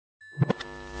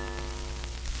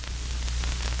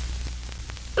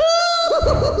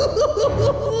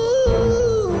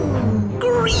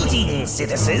Greetings,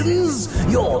 citizens!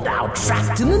 You're now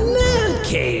trapped in the nerd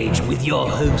cage with your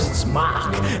hosts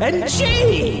Mark and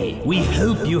Jay. We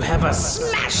hope you have a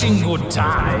smashing good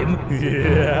time.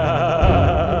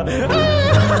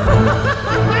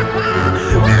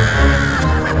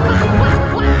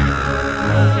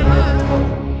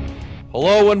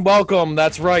 Hello and welcome.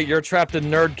 That's right, you're trapped in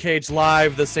Nerd Cage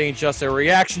Live. This ain't just a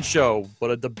reaction show,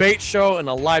 but a debate show and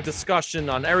a live discussion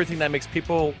on everything that makes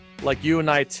people like you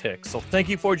and I tick. So thank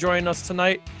you for joining us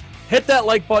tonight. Hit that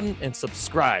like button and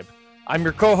subscribe. I'm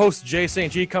your co-host, Jay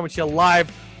St. G, coming to you live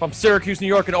from Syracuse, New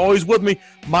York, and always with me,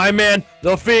 my man,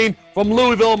 The Fiend, from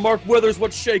Louisville, Mark Withers.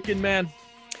 What's shaking, man?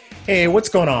 Hey, what's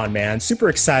going on, man? Super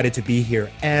excited to be here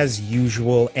as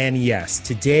usual. And yes,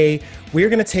 today we're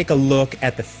going to take a look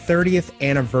at the 30th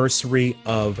anniversary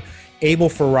of Abel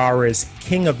Ferrara's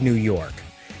King of New York.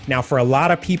 Now, for a lot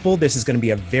of people, this is going to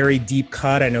be a very deep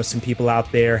cut. I know some people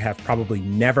out there have probably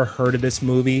never heard of this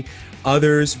movie.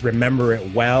 Others remember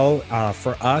it well.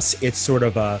 For us, it's sort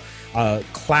of a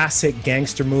classic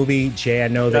gangster movie. Jay, I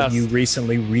know that you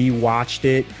recently rewatched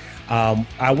it.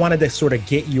 I wanted to sort of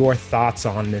get your thoughts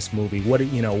on this movie. What do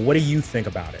you think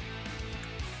about it?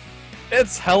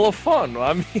 It's hella fun.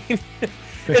 I mean,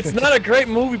 it's not a great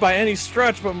movie by any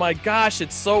stretch, but my gosh,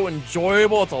 it's so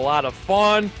enjoyable. It's a lot of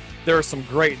fun. There's some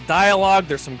great dialogue.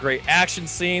 There's some great action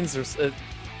scenes. It's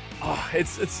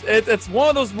one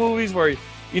of those movies where,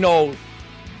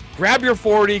 grab your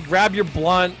 40, grab your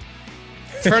blunt,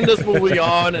 turn this movie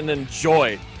on, and enjoy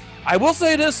it. I will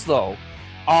say this though,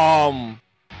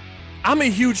 I'm a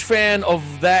huge fan of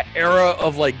that era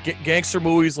of like gangster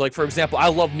movies. Like, for example, I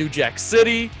love New Jack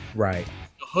City, right?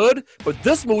 The Hood, but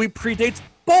this movie predates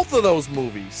both of those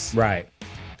movies, right?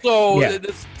 So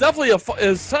it's definitely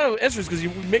it's kind of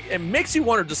interesting because it makes you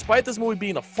wonder, despite this movie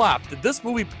being a flop, did this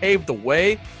movie pave the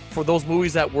way for those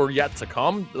movies that were yet to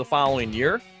come the following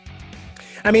year?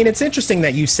 I mean, it's interesting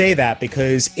that you say that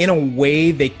because in a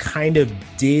way they kind of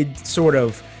did sort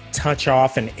of touch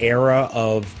off an era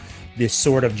of this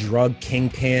sort of drug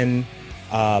kingpin,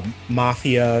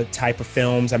 mafia type of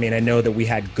films. I mean, I know that we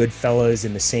had Goodfellas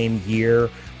in the same year,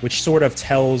 which sort of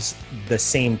tells the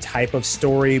same type of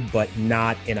story, but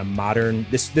not in a modern.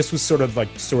 This was sort of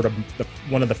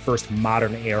one of the first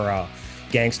modern era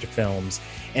gangster films,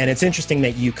 and it's interesting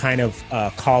that you kind of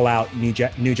call out New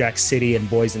Jack City and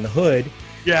Boys in the Hood.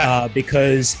 Yeah.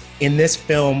 Because in this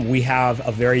film, we have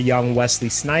a very young Wesley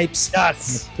Snipes.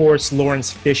 Yes. And of course,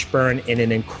 Lawrence Fishburne in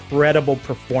an incredible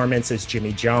performance as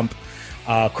Jimmy Jump.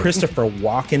 Christopher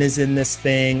Walken is in this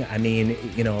thing. I mean,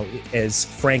 as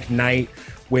Frank Knight,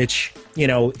 which,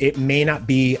 it may not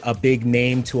be a big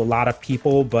name to a lot of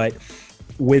people, but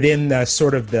within the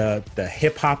sort of the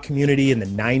hip hop community in the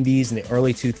 90s and the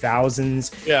early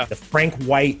 2000s, the Frank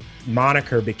White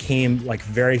moniker became like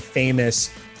very famous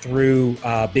through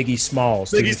Biggie Smalls.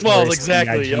 Biggie Smalls,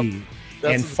 exactly. Yep.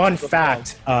 And fun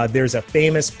fact, there's a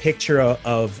famous picture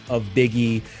of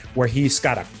Biggie where he's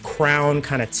got a crown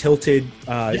kind of tilted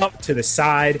to the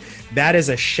side. That is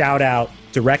a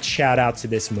direct shout out to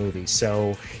this movie.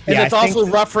 So, and it's also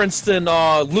referenced in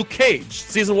Luke Cage,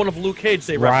 season 1 of Luke Cage.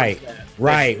 They referenced that.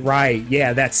 Right.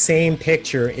 Yeah, that same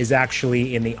picture is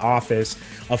actually in the office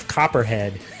of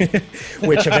Copperhead,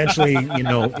 which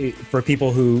eventually, for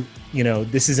people who,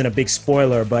 this isn't a big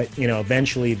spoiler, but,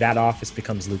 eventually that office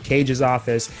becomes Luke Cage's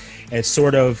office. And it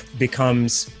sort of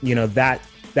becomes,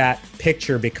 that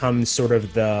picture becomes sort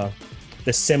of the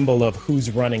symbol of who's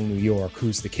running New York,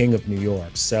 who's the king of New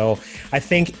York. So I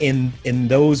think in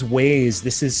those ways,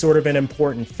 this is sort of an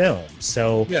important film.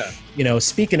 So,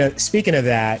 speaking of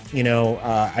that,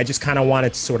 I just kind of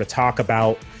wanted to sort of talk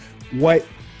about what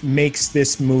makes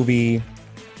this movie,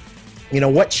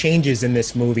 what changes in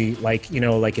this movie, like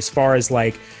as far as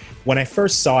like when I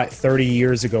first saw it 30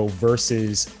 years ago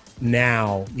versus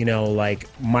now, like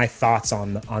my thoughts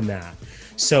on that.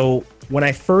 So when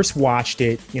I first watched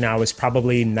it, I was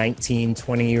probably 19,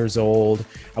 20 years old.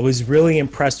 I was really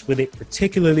impressed with it,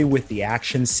 particularly with the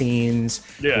action scenes,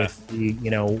 with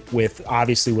the, with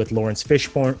obviously with Lawrence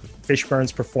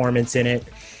Fishburne's performance in it.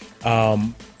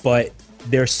 But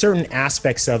there are certain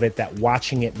aspects of it that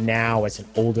watching it now as an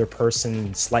older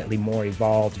person, slightly more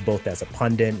evolved, both as a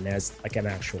pundit and as like an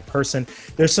actual person,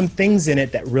 there's some things in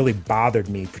it that really bothered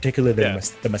me, particularly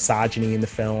the misogyny in the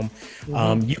film.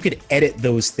 Mm-hmm. You could edit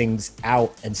those things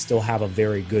out and still have a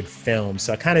very good film.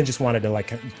 So I kind of just wanted to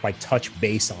like touch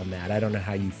base on that. I don't know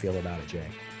how you feel about it, Jay.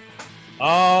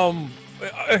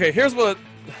 Okay, here's what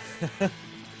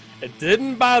it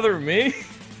didn't bother me.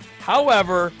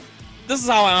 However, this is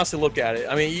how I honestly look at it.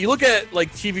 I mean, you look at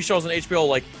like TV shows on HBO,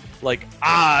 like like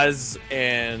Oz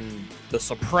and The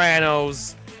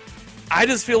Sopranos. I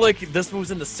just feel like this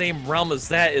movie's in the same realm as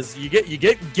that. Is you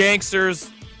get gangsters,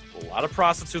 a lot of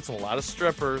prostitutes, and a lot of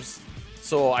strippers.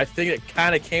 So I think it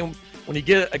kind of came when you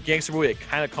get a gangster movie, it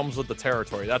kind of comes with the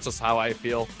territory. That's just how I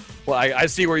feel. Well, I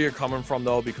see where you're coming from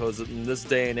though, because in this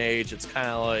day and age, it's kind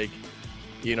of like,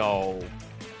 you know,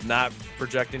 not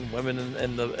projecting women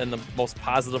in the most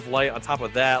positive light. On top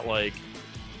of that, like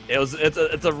it's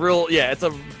a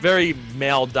very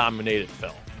male dominated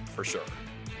film for sure.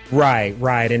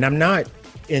 Right. And I'm not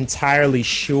entirely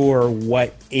sure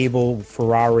what Abel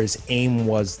Ferrara's aim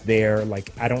was there.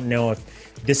 Like, I don't know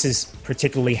if this is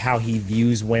particularly how he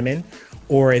views women,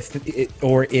 or if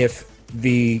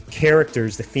the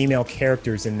characters, the female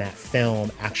characters in that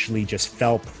film actually just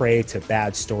fell prey to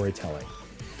bad storytelling.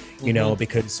 You know,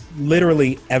 because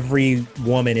literally every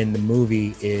woman in the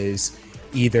movie is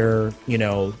either, you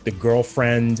know, the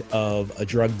girlfriend of a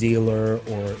drug dealer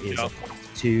or is a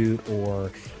prostitute,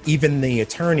 or even the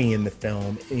attorney in the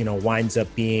film, you know, winds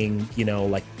up being, you know,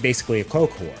 like basically a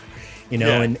coke whore, you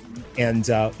know, and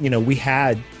you know, we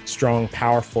had strong,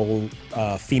 powerful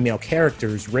female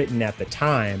characters written at the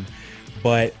time,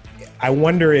 but I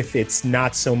wonder if it's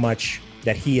not so much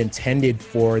that he intended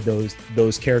for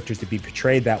those characters to be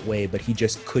portrayed that way, but he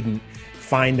just couldn't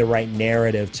find the right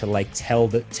narrative to like tell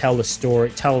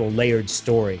a layered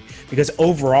story. Because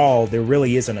overall, there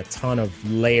really isn't a ton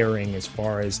of layering as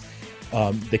far as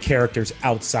the characters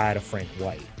outside of Frank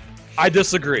White. I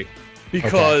disagree,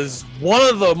 because one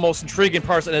of the most intriguing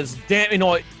parts, and it's damn, you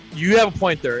know, you have a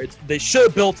point there. They should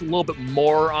have built a little bit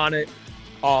more on it.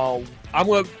 I'm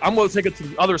gonna take it to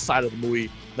the other side of the movie,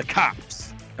 the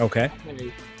cops. Okay.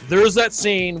 There's that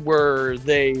scene where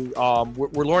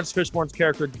where Lawrence Fishburne's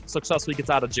character successfully gets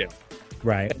out of jail.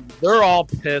 Right. And they're all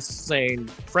pissed, saying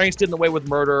Frank's getting away with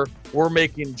murder. We're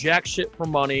making jack shit for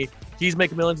money. He's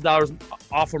making millions of dollars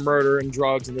off of murder and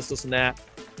drugs and this and that.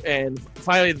 And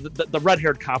finally, the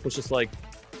red-haired cop was just like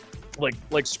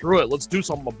screw it, let's do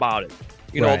something about it.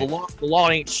 You know, the law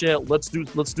ain't shit. Let's do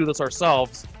this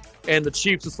ourselves. And the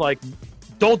chief's just like,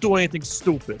 don't do anything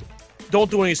stupid.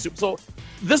 Don't do anything stupid. So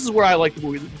this is where I like the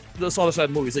movie. This other side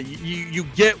of the movie is that you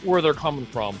get where they're coming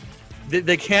from.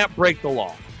 They can't break the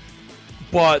law,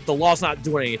 but the law's not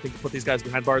doing anything to put these guys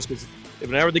behind bars, because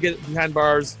whenever they get behind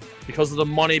bars, because of the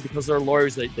money, because they're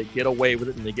lawyers, they get away with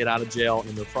it and they get out of jail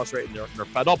and they're frustrated and they're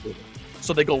fed up with it.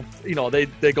 So they go, you know, they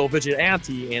go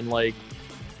vigilante, and like,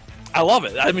 I love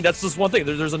it. I mean, that's just one thing.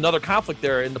 There's another conflict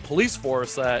there in the police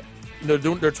force that, you know,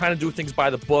 they're trying to do things by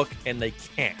the book and they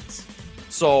can't.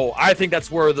 So I think that's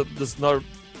where this another,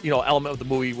 you know, element of the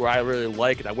movie where I really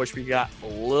like it. I wish we got a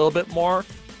little bit more,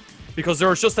 because there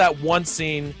was just that one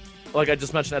scene, like I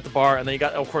just mentioned, at the bar, and then you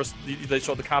got, of course, they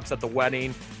showed the cops at the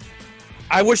wedding.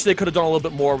 I wish they could have done a little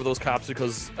bit more with those cops,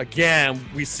 because again,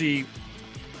 we see.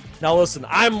 Now listen,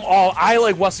 I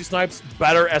like Wesley Snipes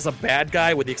better as a bad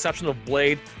guy, with the exception of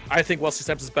Blade. I think Wesley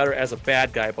Snipes is better as a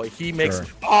bad guy, but he makes an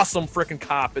awesome freaking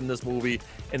cop in this movie,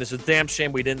 and it's a damn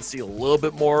shame we didn't see a little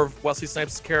bit more of Wesley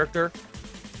Snipes' character.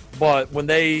 But when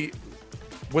they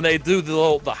do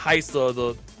the heist,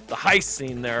 the heist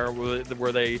scene there,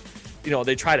 where they, you know,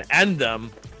 they try to end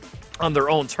them on their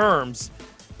own terms.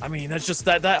 I mean, that's just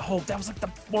that was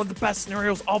like one of the best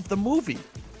scenarios of the movie.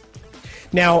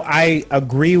 Now, I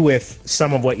agree with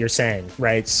some of what you're saying,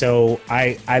 right? So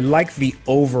I like the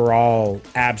overall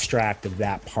abstract of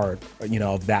that part, you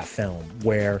know, of that film,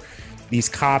 where these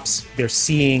cops, they're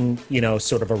seeing, you know,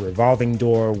 sort of a revolving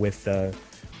door with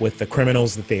the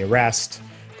criminals that they arrest,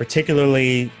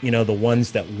 particularly, you know, the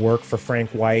ones that work for Frank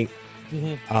White.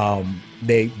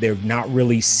 Mm-hmm. They're not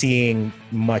really seeing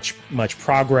much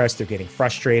progress. They're getting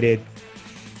frustrated.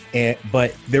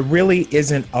 But there really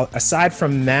isn't, aside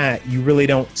from that, you really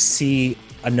don't see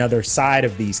another side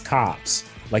of these cops.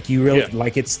 Like you really,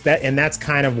 like it's that, and that's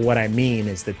kind of what I mean,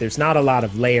 is that there's not a lot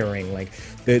of layering. Like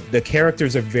the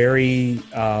characters are very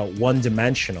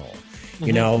one-dimensional. Mm-hmm.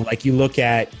 You know, like you look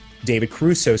at David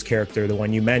Caruso's character, the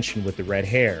one you mentioned with the red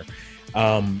hair.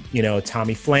 You know,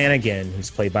 Tommy Flanagan, who's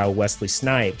played by Wesley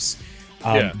Snipes.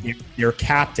 Your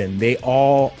captain, they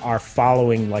all are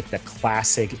following like the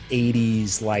classic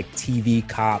 80s like TV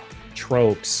cop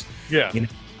tropes. Yeah. You know,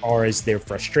 as far as their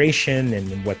frustration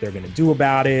and what they're going to do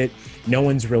about it. No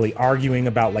one's really arguing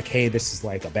about like, hey, this is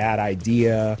like a bad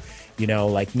idea. You know,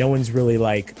 like no one's really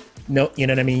like, no, you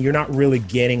know what I mean? You're not really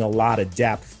getting a lot of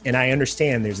depth. And I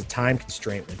understand there's a time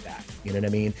constraint with that. You know what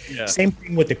I mean? Yeah. Same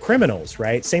thing with the criminals,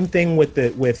 right? Same thing with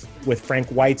with Frank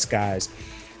White's guys.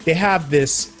 They have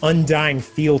this undying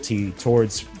fealty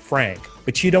towards Frank,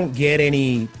 but you don't get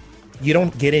any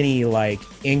like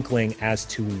inkling as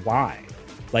to why.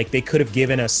 Like they could have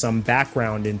given us some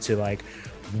background into like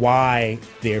why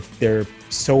they're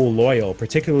so loyal,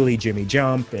 particularly Jimmy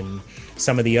Jump and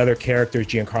some of the other characters,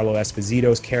 Giancarlo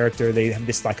Esposito's character. They have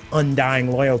this like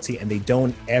undying loyalty, and they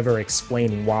don't ever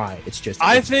explain why. It's just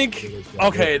I think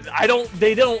okay.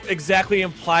 They don't exactly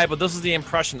imply, but this is the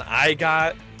impression I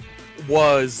got,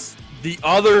 was the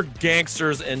other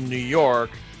gangsters in New York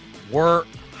weren't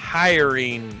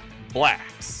hiring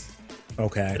blacks.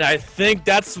 Okay. And I think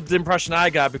that's the impression I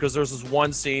got, because there's this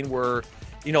one scene where,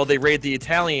 you know, they raid the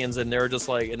Italians and they're just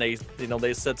like, and they, you know,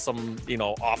 they said some, you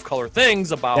know, off-color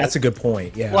things about. That's a good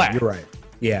point. Yeah, black. You're right.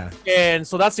 Yeah. And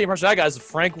so that's the impression I got, is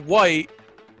Frank White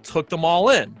took them all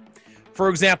in. For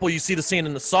example, you see the scene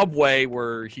in the subway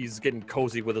where he's getting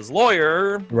cozy with his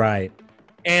lawyer. Right.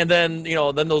 And then, you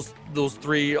know, then those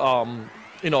three,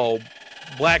 you know,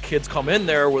 black kids come in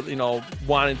there with, you know,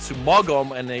 wanting to mug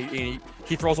him, and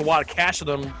he throws a wad of cash at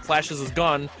them, flashes his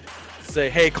gun, say,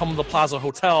 hey, come to the Plaza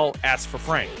Hotel, ask for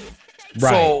Frank.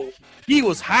 Right. So he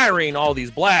was hiring all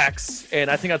these blacks, and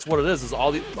I think that's what it is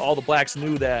all the blacks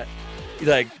knew that,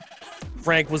 like,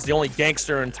 Frank was the only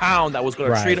gangster in town that was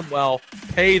going to treat him well,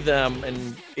 pay them,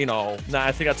 and, you know,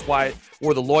 I think that's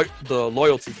where the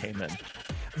loyalty came in.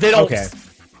 They don't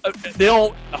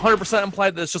 100% imply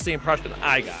that. It's just the impression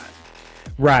I got.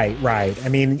 Right. I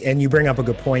mean, and you bring up a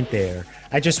good point there.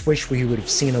 I just wish we would have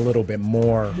seen a little bit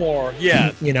more.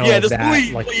 Yeah. You know, yeah, this that,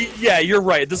 movie, like, yeah, you're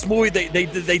right. This movie,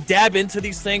 they dab into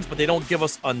these things, but they don't give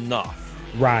us enough.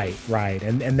 Right.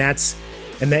 And that,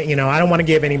 you know, I don't want to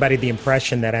give anybody the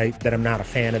impression that I'm not a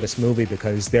fan of this movie,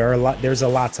 because there's a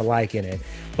lot to like in it.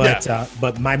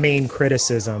 But my main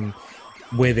criticism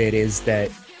with it is that,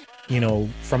 you know,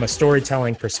 from a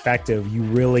storytelling perspective, you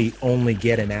really only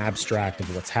get an abstract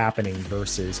of what's happening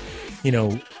versus, you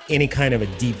know, any kind of a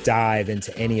deep dive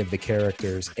into any of the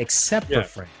characters except for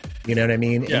Frank. You know what I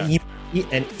mean? Yeah.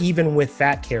 And even with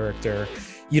that character,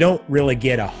 you don't really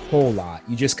get a whole lot.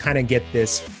 You just kind of get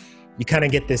this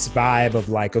vibe of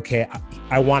like, okay,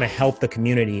 I want to help the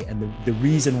community, and the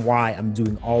reason why I'm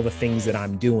doing all the things that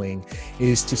I'm doing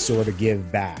is to sort of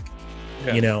give back.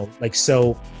 You know, like,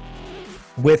 so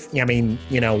with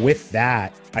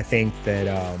that, I think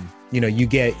that you know, you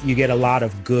get a lot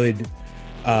of good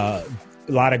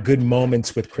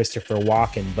moments with Christopher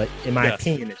Walken, but in my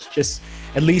opinion, it's just,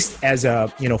 at least as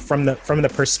a, you know, from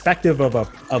the perspective of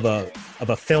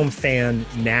a film fan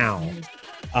now,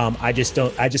 I just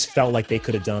felt like they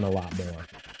could have done a lot more.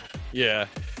 Yeah,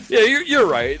 you're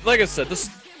right. Like I said,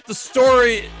 the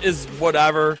story is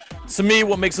whatever. To me,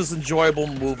 what makes this enjoyable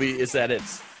movie is that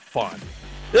it's fun.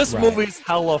 This movie's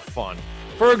hella fun.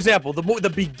 For example,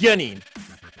 the beginning.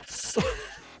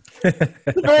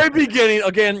 The very beginning,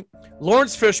 again,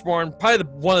 Lawrence Fishburne, probably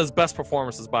one of his best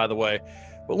performances, by the way.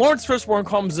 But Lawrence Fishburne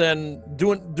comes in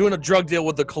doing a drug deal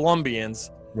with the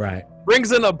Colombians. Right.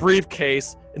 Brings in a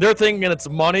briefcase, and they're thinking it's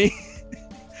money.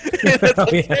 And it's a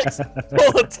case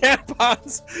full of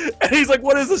tampons. And he's like,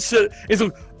 what is this shit? He's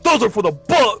like, those are for the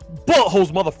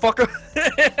buttholes, motherfucker.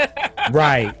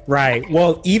 Right.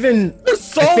 Well, even there's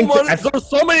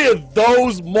so many of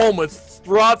those moments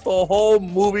throughout the whole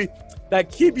movie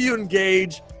that keep you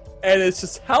engaged, and it's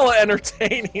just hella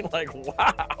entertaining. Like,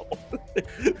 wow.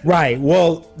 Right.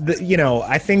 Well, you know,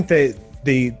 I think that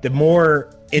the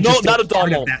more interesting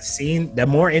part of that scene, the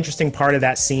more interesting part of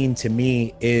that scene to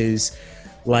me is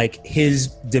like his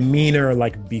demeanor,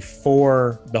 like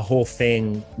before the whole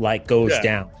thing like goes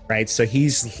down, right? So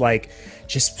he's like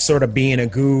just sort of being a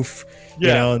goof, you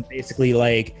know, and basically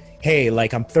like, hey,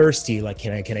 like, I'm thirsty, like,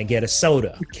 can I get a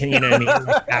soda? You know what I mean?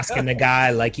 Like, asking the guy,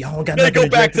 like, yo, I got nothing to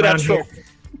drink around here.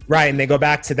 Right, and they go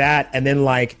back to that, and then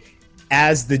like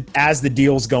as the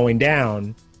deal's going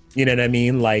down, you know what I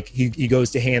mean? Like he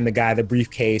goes to hand the guy the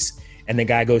briefcase, and the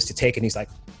guy goes to take it, and he's like,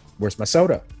 where's my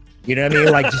soda? You know what I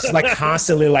mean? Like, just like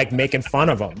constantly like making fun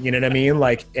of him. You know what I mean?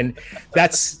 Like, and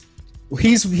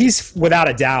he's without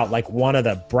a doubt like one of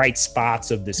the bright spots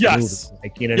of this movie.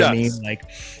 Like, you know what I mean? Like,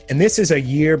 and this is a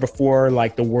year before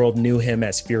like the world knew him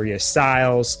as Furious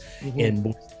Styles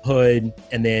in Hood,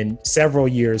 and then several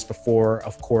years before,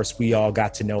 of course, we all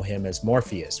got to know him as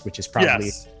Morpheus, which is probably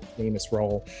a famous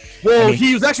role. Well, I mean,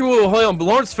 he was actually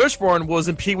Lawrence Fishburne was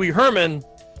in Pee Wee Herman.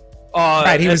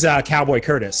 Right, he was Cowboy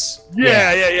Curtis.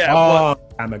 Yeah. Long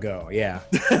time ago, yeah.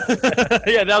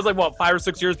 Yeah, that was like what, 5 or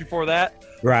 6 years before that.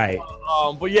 Right.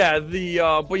 But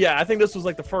I think this was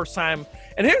like the first time.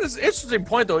 And here's an interesting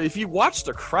point though: if you watch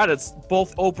the credits,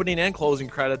 both opening and closing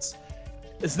credits,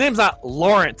 his name's not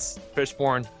Lawrence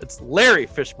Fishburne; it's Larry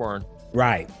Fishburne.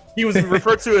 Right. He was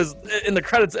referred to as in the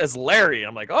credits as Larry.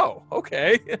 I'm like, oh,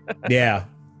 okay. Yeah.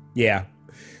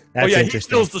 That's he interesting.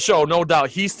 steals the show, no doubt.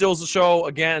 He steals the show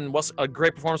again. A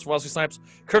great performance from Wesley Snipes.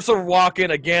 Christopher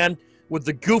Walken again with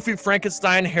the goofy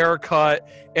Frankenstein haircut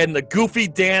and the goofy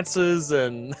dances,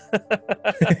 and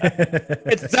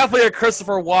it's definitely a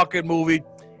Christopher Walken movie.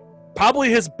 Probably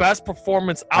his best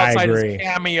performance outside his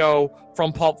cameo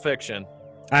from Pulp Fiction.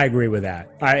 I agree with that.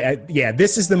 Yeah,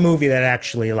 this is the movie that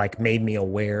actually like made me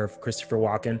aware of Christopher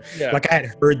Walken. Yeah. Like I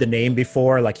had heard the name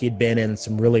before, like he'd been in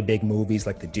some really big movies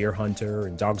like The Deer Hunter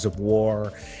and Dogs of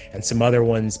War and some other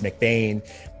ones, McBain.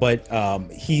 But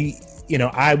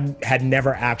I had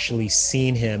never actually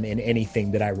seen him in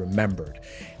anything that I remembered.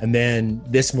 And then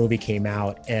this movie came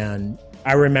out, and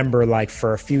I remember like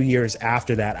for a few years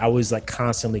after that, I was like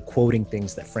constantly quoting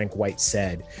things that Frank White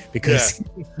said because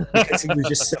because he was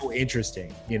just so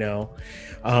interesting, you know.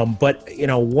 But you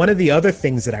know, one of the other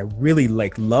things that I really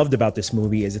like loved about this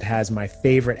movie is it has my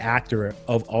favorite actor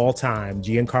of all time,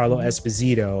 Giancarlo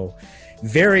Esposito,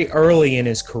 very early in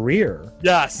his career.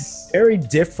 Yes. Very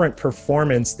different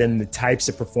performance than the types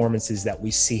of performances that we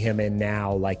see him in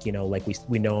now. Like, you know, like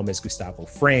we know him as Gustavo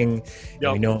Fring.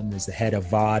 And we know him as the head of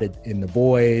VOD in The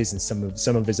Boys, and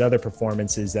some of his other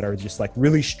performances that are just like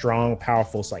really strong,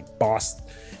 powerful, like boss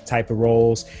type of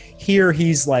roles. Here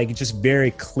he's like just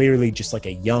very clearly just like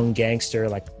a young gangster,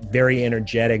 like very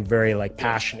energetic, very like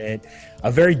passionate,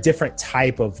 a very different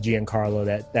type of Giancarlo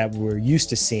that we're used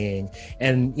to seeing.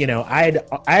 And you know, I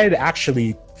had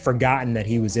actually forgotten that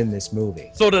he was in this movie.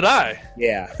 So did I.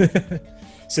 Yeah.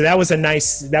 So that was a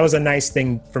nice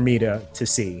thing for me to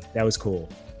see. That was cool.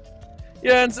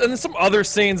 Yeah, and some other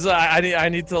scenes I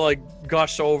need to like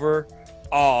gush over.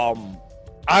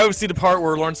 I always see the part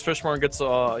where Lawrence Fishburne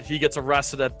gets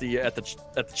arrested at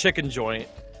the chicken joint,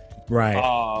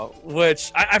 right?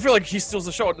 Which I feel like he steals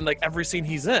the show in like every scene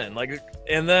he's in. Like,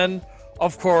 and then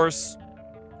of course,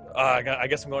 I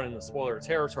guess I'm going into spoiler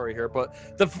territory here, but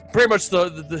pretty much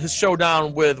his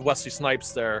showdown with Wesley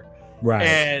Snipes there, right?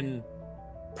 And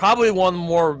probably one of the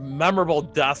more memorable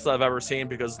deaths I've ever seen,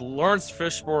 because Lawrence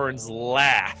Fishburne's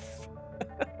laugh.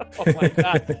 Oh my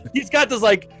god, he's got this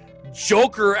like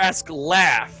Joker-esque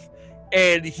laugh,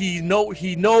 and he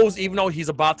knows even though he's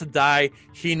about to die,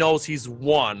 he knows he's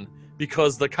won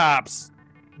because the cops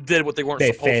did what they weren't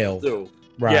supposed to do.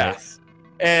 Right. Yes,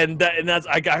 and that's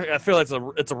I feel like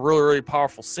it's a really, really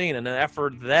powerful scene. And then after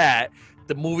that,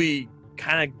 the movie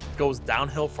kind of goes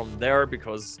downhill from there,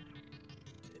 because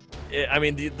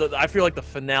I feel like the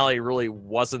finale really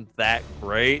wasn't that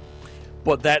great,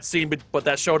 but that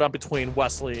showdown between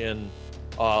Wesley and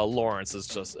Lawrence is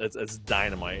just it's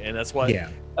dynamite. And that's what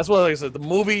like I said, the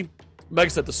movie, like I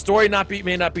said, the story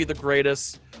may not be the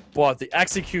greatest, but the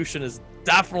execution is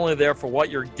definitely there for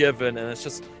what you're given, and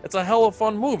it's a hell of a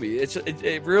fun movie.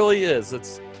 It really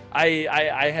is.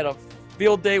 I had a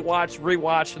field day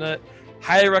rewatching it.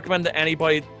 Highly recommend to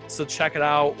anybody to check it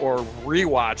out or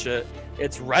rewatch it.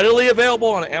 It's readily available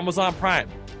on Amazon Prime.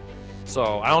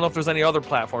 So I don't know if there's any other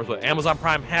platforms, but Amazon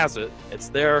Prime has it. It's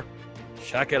there.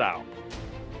 Check it out.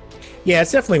 Yeah,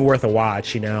 it's definitely worth a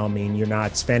watch. You know, I mean, you're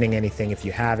not spending anything if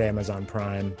you have Amazon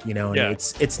Prime. You know, and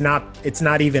it's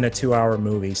not even a 2-hour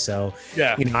movie. So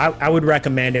yeah, you know, I would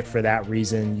recommend it for that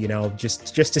reason. You know,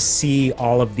 just to see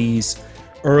all of these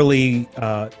early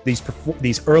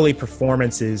these early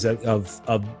performances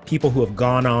of people who have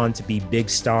gone on to be big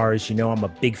stars. You know, I'm a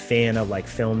big fan of like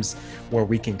films where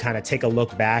we can kind of take a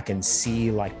look back and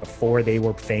see like before they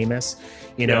were famous.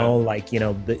 You know, like, you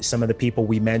know, some of the people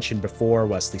we mentioned before,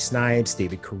 Wesley Snipes,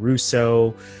 David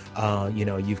Caruso, you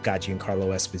know, you've got Giancarlo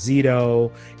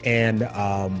Esposito, and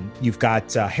you've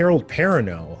got Harold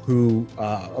Perrineau, who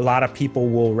a lot of people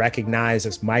will recognize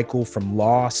as Michael from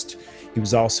Lost. He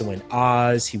was also in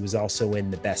Oz. He was also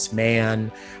in The Best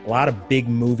Man. A lot of big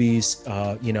movies,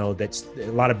 you know, that's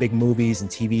a lot of big movies and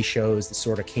TV shows that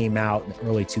sort of came out in the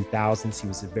early 2000s. He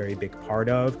was a very big part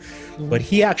of. Mm-hmm. But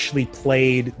he actually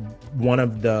played one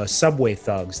of the subway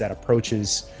thugs that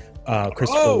approaches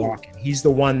Christopher Walken. He's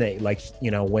the one that, like, you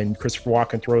know, when Christopher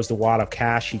Walken throws the wad of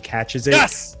cash, he catches it.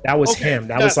 Yes, that was him.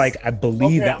 That was like, I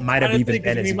believe that might have even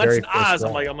been his very first Oz,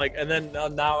 role. I'm like, and then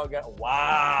now I got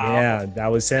wow. Yeah, that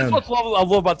was him. That's what I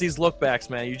love about these look backs,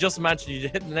 man. You just mentioned, you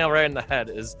hit the nail right in the head.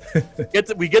 Is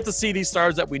we get to see these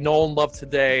stars that we know and love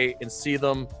today, and see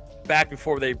them back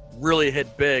before they really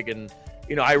hit big. And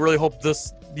you know, I really hope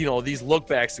this, you know, these look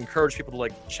backs encourage people to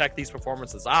like check these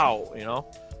performances out. You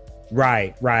know.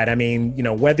 Right. I mean, you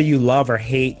know, whether you love or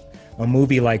hate a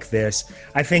movie like this,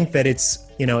 I think that it's,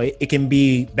 you know, it can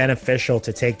be beneficial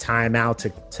to take time out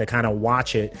to kind of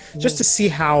watch it, just to see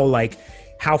how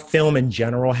how film in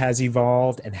general has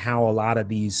evolved and how a lot of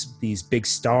these big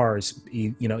stars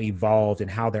evolved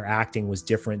and how their acting was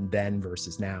different then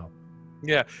versus now.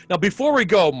 Yeah. Now, before we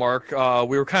go, Mark,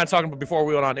 we were kind of talking about before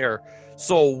we went on air.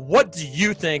 So what do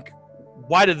you think?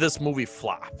 Why did this movie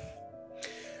flop?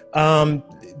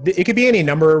 It could be any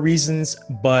number of reasons,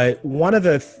 but one of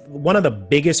the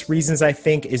biggest reasons, I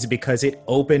think, is because it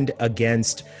opened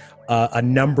against a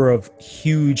number of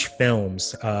huge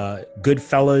films.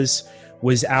 Goodfellas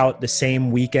was out the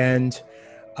same weekend.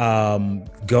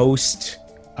 Ghost,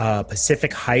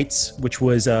 Pacific Heights, which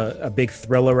was a big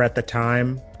thriller at the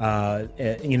time.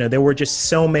 There were just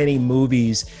so many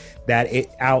movies that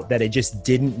it just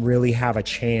didn't really have a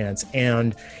chance,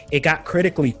 and it got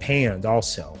critically panned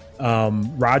also.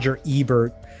 Roger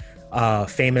Ebert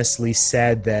famously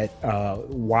said that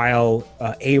while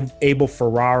Abel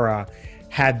Ferrara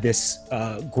had this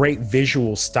great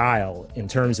visual style in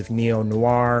terms of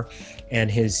neo-noir and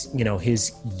his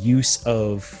use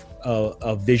of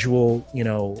visual,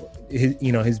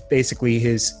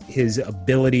 his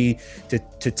ability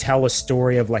to tell a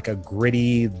story of like a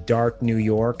gritty, dark New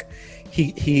York.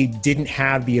 He didn't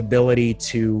have the ability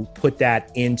to put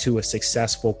that into a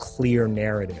successful, clear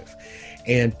narrative.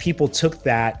 And people took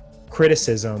that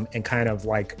criticism and kind of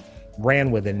like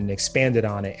ran with it and expanded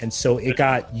on it. And so it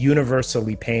got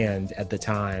universally panned at the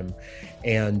time.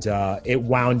 And it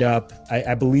wound up,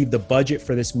 I believe the budget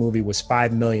for this movie was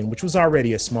 $5 million, which was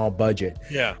already a small budget.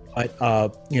 Yeah. But,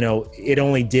 it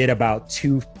only did about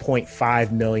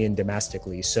 $2.5 million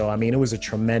domestically. So, I mean, it was a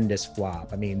tremendous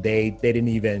flop. I mean, they didn't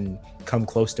even come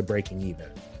close to breaking even.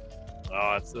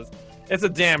 Oh, it's a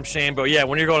damn shame. But yeah,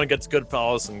 when you're going against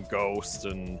Goodfellas and Ghost,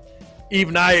 and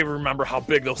even I remember how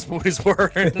big those movies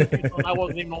were. I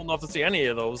wasn't even old enough to see any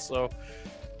of those. So,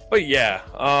 but yeah.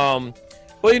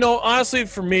 But, honestly,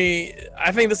 for me,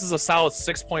 I think this is a solid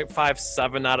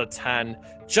 6.57 out of 10.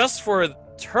 Just for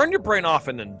turn your brain off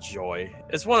and enjoy.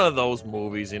 It's one of those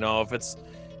movies,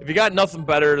 if you got nothing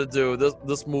better to do,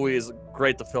 this movie is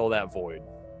great to fill that void.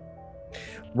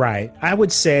 Right. I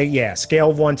would say, yeah, scale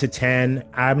of 1 to 10.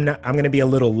 I'm going to be a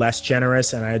little less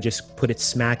generous, and I just put it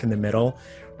smack in the middle.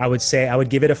 I would say I would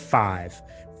give it a 5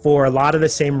 for a lot of the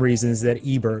same reasons that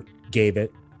Ebert gave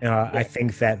it. I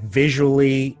think that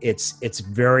visually it's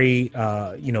very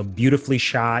beautifully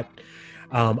shot.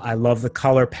 I love the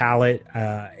color palette.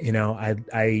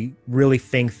 I really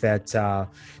think that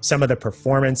some of the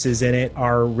performances in it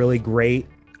are really great.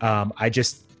 I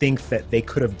just think that they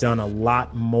could have done a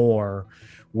lot more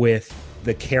with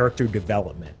the character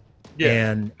development.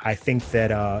 Yeah. And I think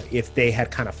that if they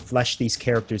had kind of fleshed these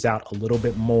characters out a little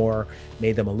bit more,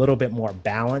 made them a little bit more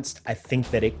balanced, I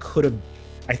think it could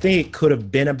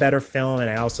have been a better film, and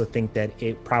I also think that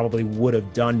it probably would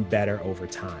have done better over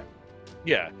time.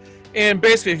 Yeah. And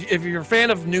basically, if you're a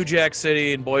fan of New Jack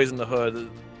City and Boys in the Hood,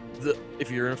 if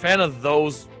you're a fan of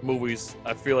those movies,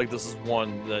 I feel like this is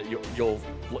one that you'll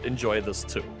enjoy this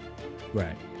too.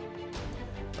 Right.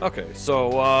 Okay,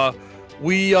 so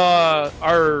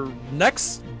our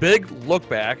next big look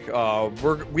back,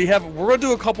 we're gonna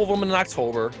do a couple of them in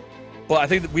October, but I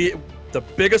think that the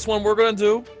biggest one we're gonna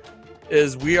do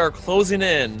is we are closing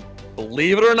in,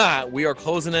 believe it or not, we are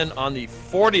closing in on the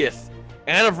 40th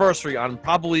anniversary on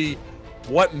probably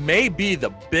what may be the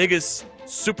biggest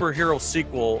superhero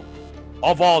sequel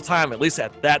of all time. At least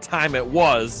at that time it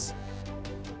was.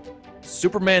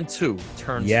 Superman 2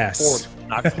 turns 40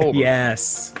 in October.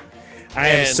 Yes. I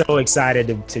am so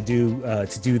excited to do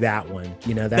that one.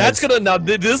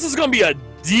 This is gonna be a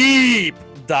deep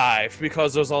dive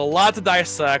because there's a lot to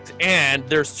dissect, and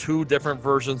there's two different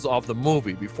versions of the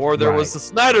movie. Before there was the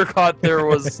Snyder cut, there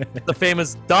was the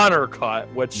famous Donner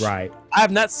cut, which I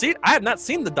have not seen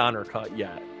the Donner cut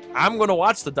yet. I'm going to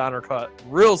watch the Donner cut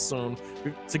real soon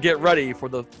to get ready for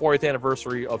the 40th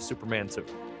anniversary of Superman 2.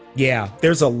 Yeah,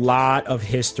 there's a lot of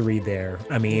history there.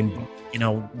 I mean,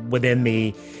 within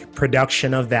the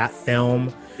production of that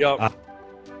film,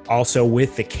 also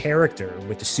with the character,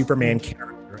 with the Superman character.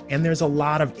 And there's a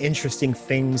lot of interesting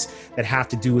things that have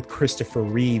to do with Christopher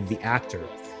Reeve, the actor.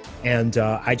 And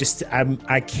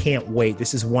I can't wait.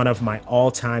 This is one of my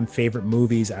all-time favorite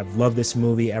movies. I've loved this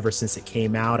movie ever since it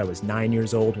came out. I was 9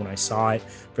 years old when I saw it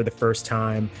for the first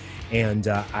time. And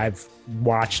I've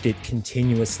watched it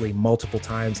continuously multiple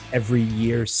times every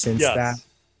year since that.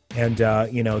 And,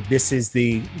 this is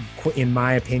in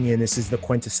my opinion, this is the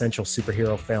quintessential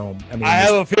superhero film. I mean, I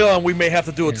have a feeling we may have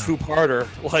to do a two-parter.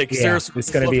 Seriously. It's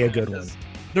going to be a good one.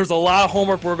 There's a lot of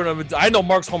homework we're going to. I know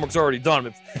Mark's homework's already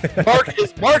done.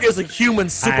 Mark is a human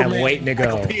Superman. I'm waiting to go.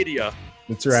 Encyclopedia.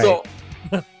 That's right. So,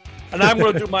 And I'm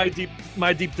going to do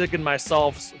my deep digging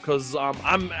myself because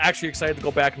I'm actually excited to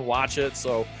go back and watch it.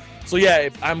 So yeah,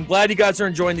 I'm glad you guys are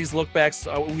enjoying these look backs.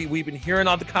 We've been hearing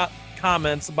all the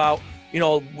comments about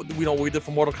what we did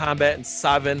for Mortal Kombat and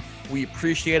 7. We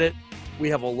appreciate it. We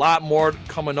have a lot more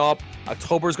coming up.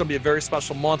 October is going to be a very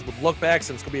special month with look backs,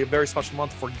 and it's going to be a very special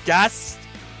month for guests.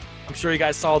 I'm sure you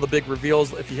guys saw the big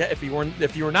reveals. If you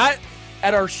were not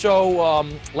at our show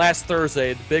last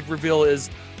Thursday, the big reveal is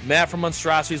Matt from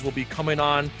Monstrosities will be coming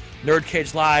on Nerd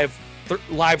Cage Live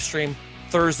live stream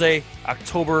Thursday,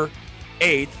 October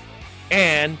 8th,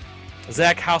 and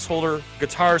Zach Householder,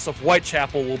 guitarist of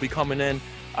Whitechapel, will be coming in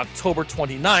October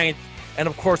 29th, and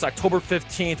of course October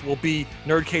 15th will be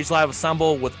Nerd Cage Live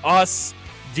Assemble with us,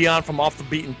 Dion from Off the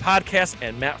Beaten Podcast,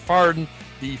 and Matt Farden,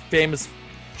 the famous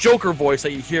Joker voice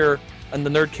that you hear in the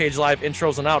Nerd Cage Live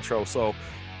intros and outros. So,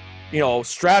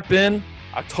 strap in.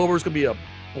 October is going to be a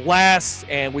blast,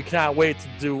 and we cannot wait to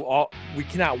do all. We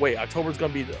cannot wait. October is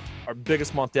going to be our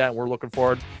biggest month yet, and we're looking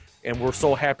forward. And we're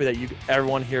so happy that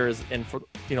everyone here is in for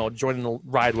joining the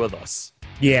ride with us.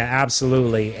 Yeah,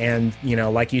 absolutely. And,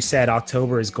 like you said,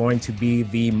 October is going to be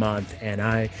the month, and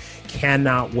I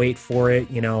cannot wait for it.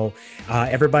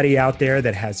 Everybody out there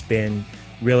that has been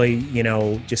really,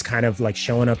 just kind of like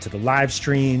showing up to the live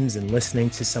streams and listening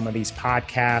to some of these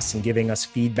podcasts and giving us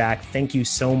feedback. Thank you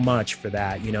so much for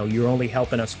that. You're only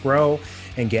helping us grow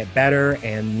and get better.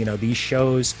 And, these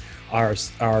shows are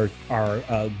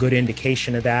a good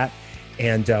indication of that.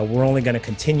 And we're only going to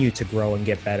continue to grow and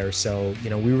get better. So,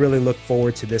 we really look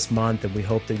forward to this month, and we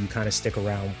hope that you kind of stick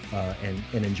around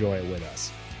and enjoy it with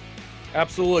us.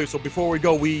 Absolutely. So before we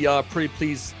go, we pretty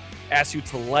please ask you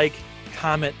to like,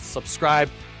 comment, subscribe,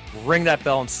 ring that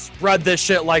bell, and spread this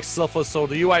shit like syphilis. So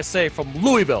to you I say, from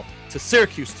Louisville to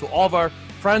Syracuse to all of our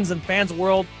friends and fans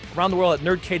around the world at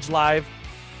Nerd Cage Live,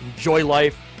 enjoy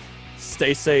life,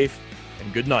 stay safe,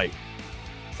 and good night.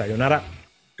 Sayonara.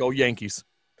 Go Yankees.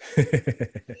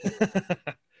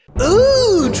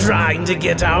 Ooh, trying to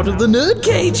get out of the nerd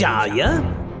cage, are ya?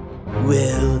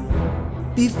 Well,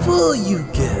 before you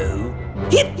go,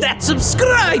 hit that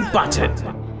subscribe button.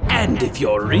 And if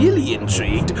you're really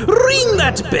intrigued, ring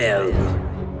that bell.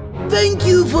 Thank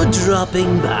you for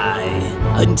dropping by.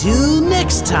 Until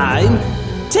next time,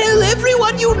 tell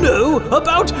everyone you know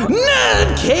about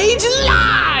Nerd Cage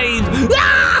Live!